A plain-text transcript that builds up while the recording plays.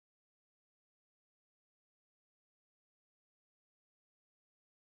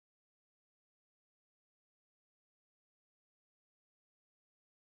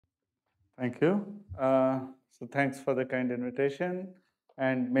Thank you. So thanks for the kind invitation.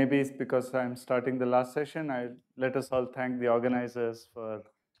 And maybe it's because I'm starting the last session, let us all thank the organizers for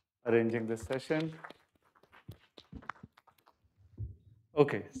arranging this session.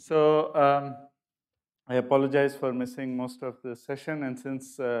 Okay, so I apologize for missing most of the session. And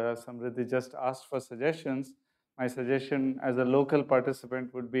since Samriddhi just asked for suggestions, my suggestion as a local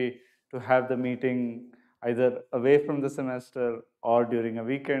participant would be to have the meeting either away from the semester or during a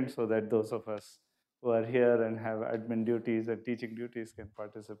weekend so that those of us who are here and have admin duties and teaching duties can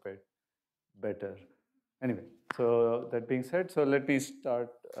participate better. Anyway, so that being said, so let me start.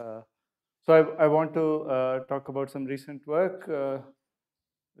 I want to talk about some recent work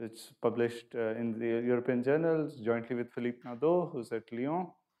which published in the European journals jointly with Philippe Nadeau, who's at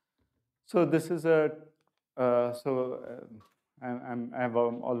Lyon. So this is a, I've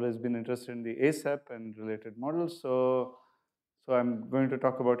always been interested in the ASAP and related models. So I'm going to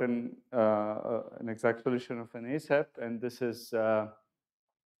talk about an exact solution of an ASAP, and this is,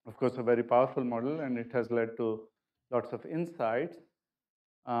 of course, a very powerful model, and it has led to lots of insights,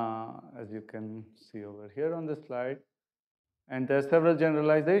 as you can see over here on the slide. And there are several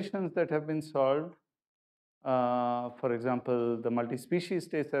generalizations that have been solved. For example, the multi-species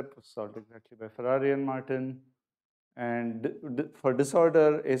ASAP was solved exactly by Ferrari and Martin. And for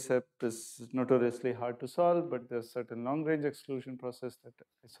disorder, ASAP is notoriously hard to solve, but there's certain long-range exclusion process that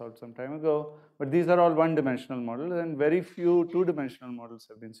I solved some time ago. But these are all one-dimensional models, and very few two-dimensional models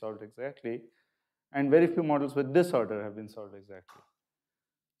have been solved exactly. And very few models with disorder have been solved exactly.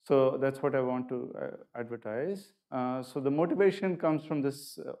 So that's what I want to advertise. So the motivation comes from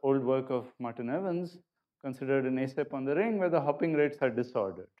this old work of Martin Evans, considered an ASAP on the ring where the hopping rates are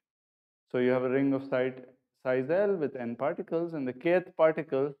disordered. So you have a ring of size L with n particles, and the kth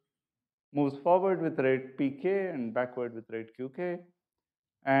particle moves forward with rate pk and backward with rate qk.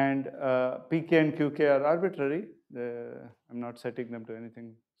 And pk and qk are arbitrary. I'm not setting them to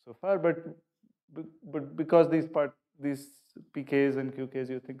anything so far, but because these pks and qks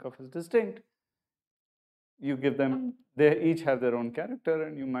you think of as distinct, you give them, they each have their own character,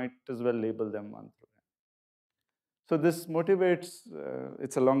 and you might as well label them one through n. So this motivates,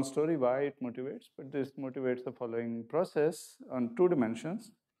 it's a long story why it motivates, but this motivates the following process on 2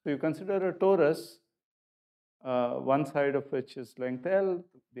 dimensions. So you consider a torus, one side of which is length L,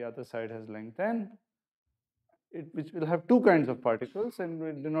 the other side has length N, which will have 2 kinds of particles, and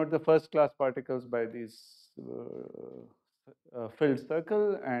we'll denote the first class particles by these filled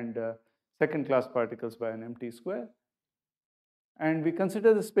circle, and second class particles by an empty square. And we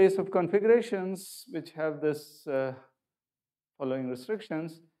consider the space of configurations which have this following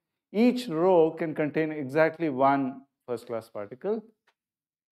restrictions. Each row can contain exactly one first class particle.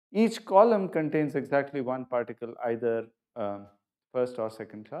 Each column contains exactly one particle, either first or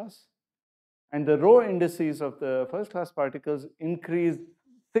second class. And the row indices of the first class particles increase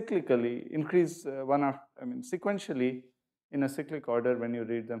cyclically, sequentially in a cyclic order when you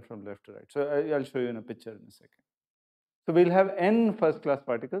read them from left to right. So I'll show you in a picture in a second. So we'll have n first class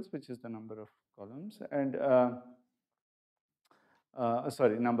particles, which is the number of columns, and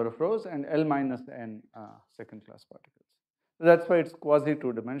number of rows, and L minus n second class particles. So that's why it's quasi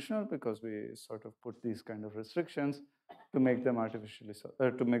 2-dimensional, because we sort of put these kind of restrictions to make them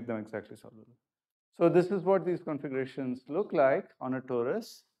to make them exactly solvable. So this is what these configurations look like on a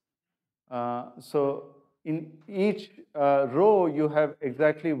torus. So in each row, you have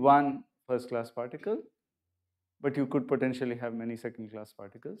exactly one first class particle, but you could potentially have many second class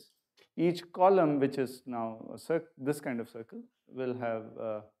particles. Each column, which is now this kind of circle, will have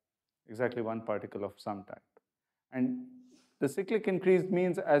exactly one particle of some type. And the cyclic increase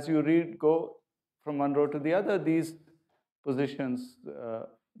means as you go from one row to the other, these positions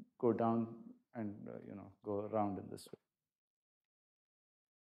go down and go around in this way.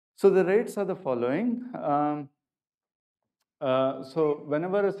 So the rates are the following. So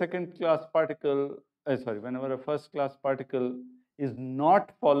whenever a second class particle, whenever a first class particle is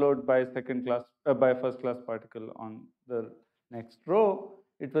not followed by a first class particle on the next row,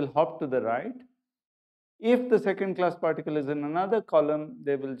 it will hop to the right. If the second class particle is in another column,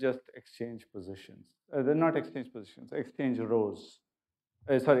 they will just exchange positions. They're not exchange positions, exchange rows.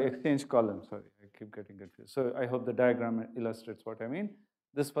 Exchange columns. Sorry, I keep getting confused. So I hope the diagram illustrates what I mean.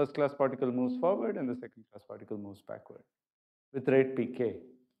 This first class particle moves forward and the second class particle moves backward with rate pk.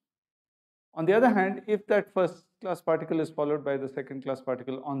 On the other hand, if that first class particle is followed by the second class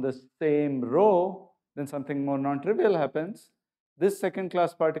particle on the same row, then something more non-trivial happens. This second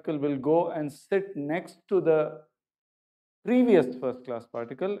class particle will go and sit next to the previous first class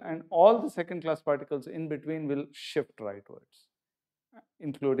particle, and all the second class particles in between will shift rightwards.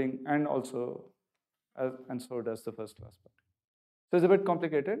 including and also and so does the first class particle. So it's a bit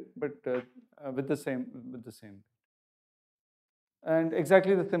complicated, but with the same. And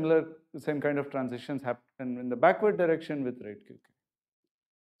exactly the same kind of transitions happen in the backward direction with rate QK.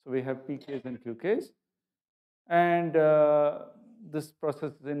 So we have PKs and QKs, and this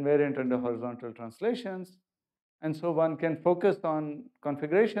process is invariant under horizontal translations. And so one can focus on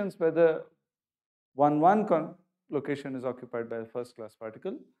configurations where the 1,1 location is occupied by a first class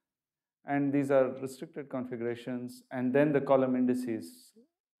particle. And these are restricted configurations, and then the column indices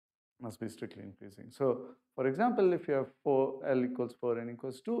must be strictly increasing. So for example, if you have L equals 4, N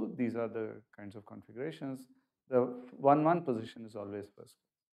equals 2, these are the kinds of configurations. The 1,1 position is always first.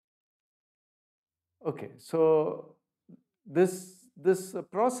 Okay, so this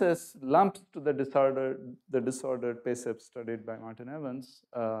process lumps to the disordered PACEP studied by Martin Evans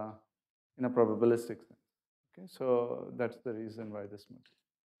in a probabilistic sense. Okay, so that's the reason why this moves.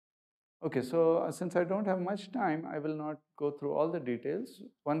 Okay, so since I don't have much time, I will not go through all the details.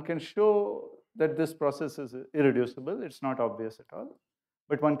 One can show that this process is irreducible. It's not obvious at all.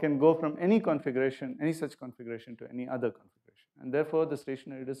 But one can go from any configuration, any such configuration, to any other configuration. And therefore, the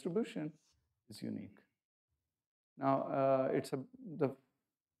stationary distribution is unique. Now,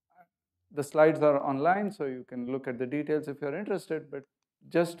 the slides are online, so you can look at the details if you're interested. But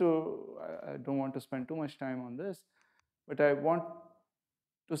I don't want to spend too much time on this. But I want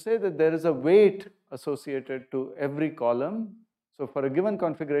to say that there is a weight associated to every column. So for a given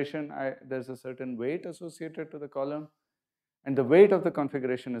configuration, there's a certain weight associated to the column. And the weight of the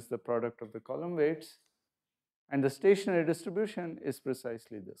configuration is the product of the column weights. And the stationary distribution is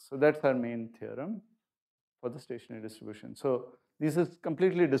precisely this. So that's our main theorem for the stationary distribution. So this is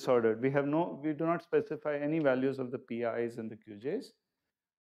completely disordered. We do not specify any values of the PIs and the QJs.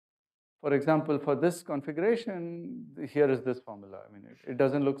 For example, for this configuration, here is this formula. I mean, it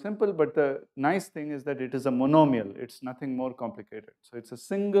doesn't look simple, but the nice thing is that it is a monomial. It's nothing more complicated. So it's a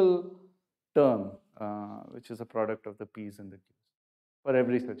single term, which is a product of the P's and the Q's for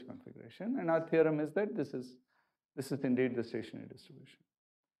every such configuration. And our theorem is that this is indeed the stationary distribution.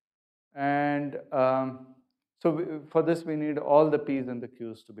 And for this, we need all the P's and the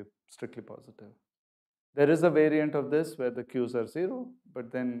Q's to be strictly positive. There is a variant of this where the Q's are 0,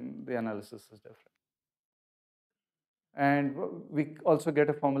 but then the analysis is different. And we also get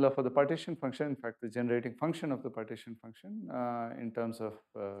a formula for the partition function, in fact, the generating function of the partition function in terms of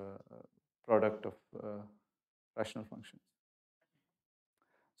product of rational functions.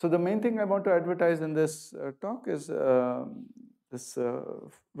 So the main thing I want to advertise in this talk is this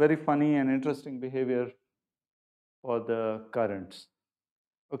very funny and interesting behavior for the currents.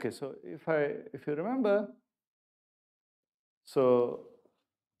 Okay, so if you remember, so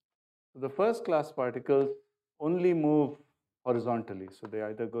the first class particles only move horizontally. So they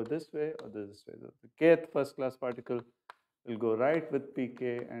either go this way or this way. The kth first class particle will go right with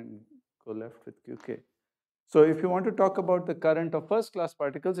PK and go left with QK. So if you want to talk about the current of first class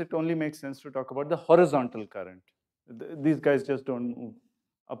particles, it only makes sense to talk about the horizontal current. These guys just don't move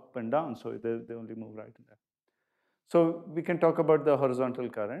up and down, so they only move right and left. So we can talk about the horizontal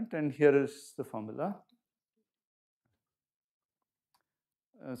current, and here is the formula.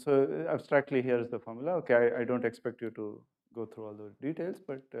 So abstractly, here is the formula. Okay, I don't expect you to go through all the details,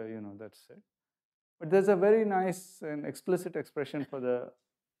 but that's it. But there's a very nice and explicit expression for the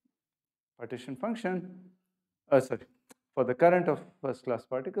partition function. For the current of first class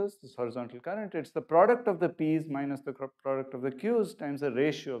particles, this horizontal current, it's the product of the P's minus the product of the Q's times the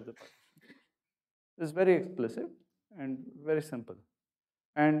ratio of the partition. This is very explicit and very simple.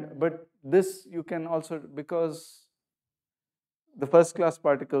 But this you can also, because the first class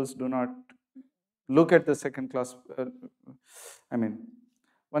particles do not look at the second class,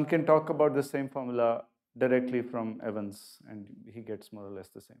 one can talk about the same formula directly from Evans, and he gets more or less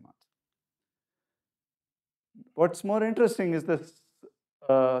the same answer. What's more interesting is this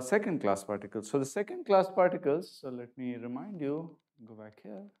second class particles. So the second class particles, so let me remind you, go back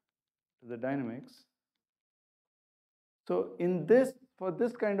here to the dynamics. So for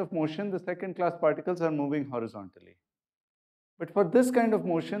this kind of motion, the second class particles are moving horizontally. But for this kind of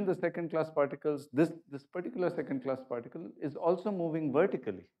motion, the second class particles, this particular second class particle is also moving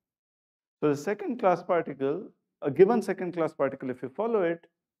vertically. So the second class particle, a given second class particle, if you follow it,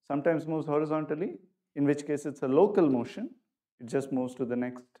 sometimes moves horizontally, in which case it's a local motion. It just moves to the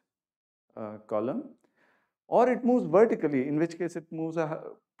next column. Or it moves vertically, in which case it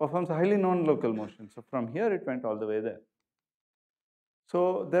performs a highly non-local motion. So from here, it went all the way there.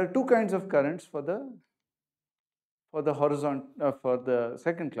 So there are two kinds of currents for the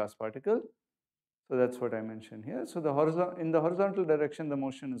second class particle. So that's what I mentioned here. So in the horizontal direction, the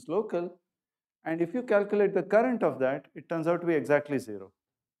motion is local. And if you calculate the current of that, it turns out to be exactly zero,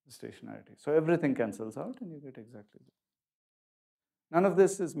 the stationarity. So everything cancels out and you get exactly zero. None of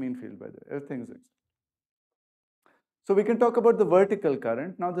this is mean field, by the way. Everything is exact. So we can talk about the vertical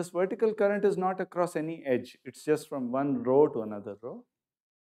current. Now this vertical current is not across any edge. It's just from one row to another row.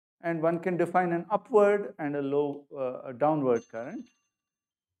 And one can define an upward and a downward current.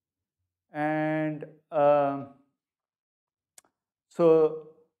 And so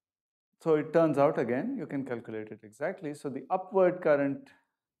it turns out, again, you can calculate it exactly. So the upward current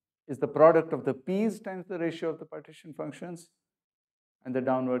is the product of the p's times the ratio of the partition functions, and the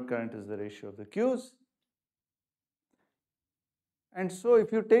downward current is the ratio of the q's. And so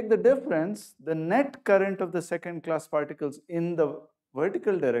if you take the difference, the net current of the second class particles in the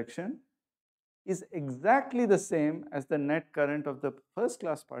vertical direction is exactly the same as the net current of the first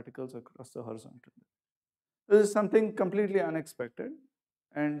class particles across the horizontal. This is something completely unexpected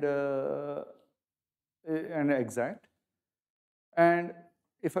and exact. And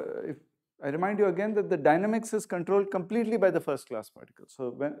if I remind you again that the dynamics is controlled completely by the first class particles. So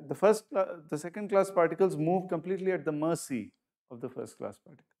when the second class particles move completely at the mercy of the first class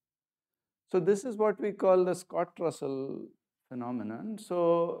particle. So this is what we call the Scott-Russell phenomenon.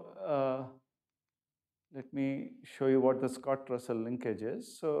 So let me show you what the Scott-Russell linkage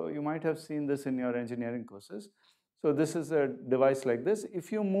is. So you might have seen this in your engineering courses. So this is a device like this.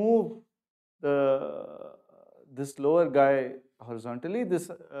 If you move this lower guy horizontally, this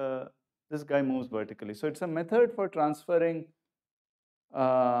guy moves vertically. So it's a method for transferring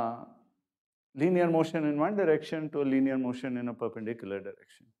linear motion in one direction to a linear motion in a perpendicular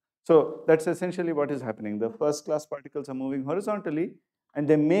direction. So that's essentially what is happening. The first class particles are moving horizontally, and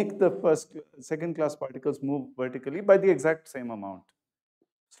they make the second class particles move vertically by the exact same amount,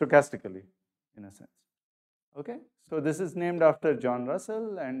 stochastically, in a sense. Okay, so this is named after John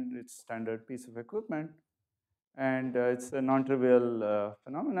Russell, and it's standard piece of equipment, and it's a non-trivial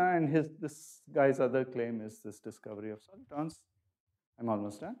phenomena. And this guy's other claim is this discovery of solitons. I'm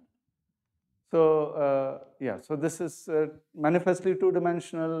almost done. So yeah, so this is manifestly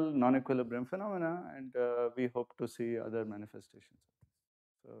two-dimensional non-equilibrium phenomena, and we hope to see other manifestations.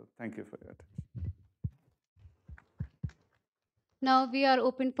 So thank you for your attention. Now we are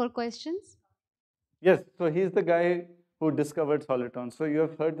open for questions. Yes, so he's the guy who discovered solitons. So you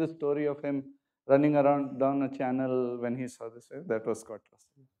have heard the story of him running around down a channel when he saw this. That was Scott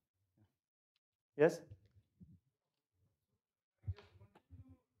Russell. Yes?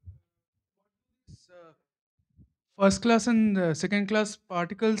 First class and second class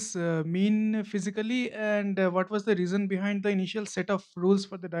particles mean physically, and what was the reason behind the initial set of rules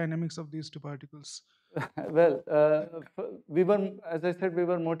for the dynamics of these two particles? Well, as I said, we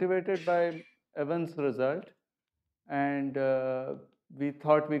were motivated by Evans' result, and we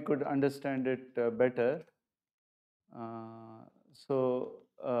thought we could understand it better. So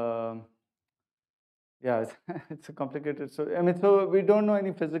yeah, it's a complicated. So I mean, so we don't know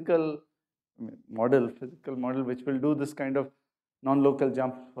any physical model which will do this kind of non-local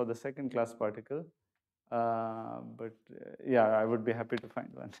jump for the second class particle. But yeah, I would be happy to find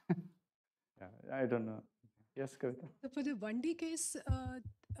one. Yeah, I don't know. Yes, Kavita? So for the 1D case,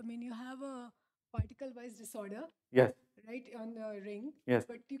 I mean, you have a particle-wise disorder, Yes, right, on the ring. yes,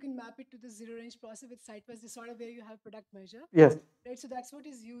 But you can map it to the zero-range process with site-wise disorder where you have product measure, yes. right? So that's what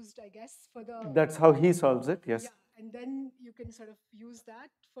is used, I guess, for the That's how he solves it. Yes. yeah. And then you can sort of use that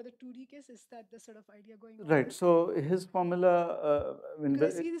for the 2D case. Is that the sort of idea going on? Right. So his formula.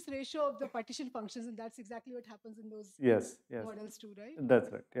 Because I see this ratio of the partition functions, and that's exactly what happens in those Yes. models too, right? That's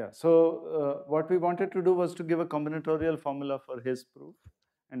right. Yeah. So what we wanted to do was to give a combinatorial formula for his proof,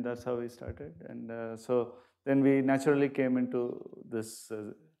 and that's how we started. And so then we naturally came into this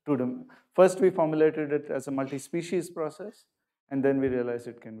first we formulated it as a multi-species process, and then we realized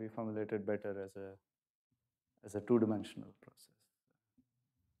it can be formulated better as a two-dimensional process.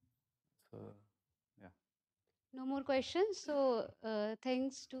 So yeah. No more questions. So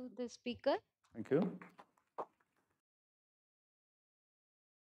thanks to the speaker. Thank you.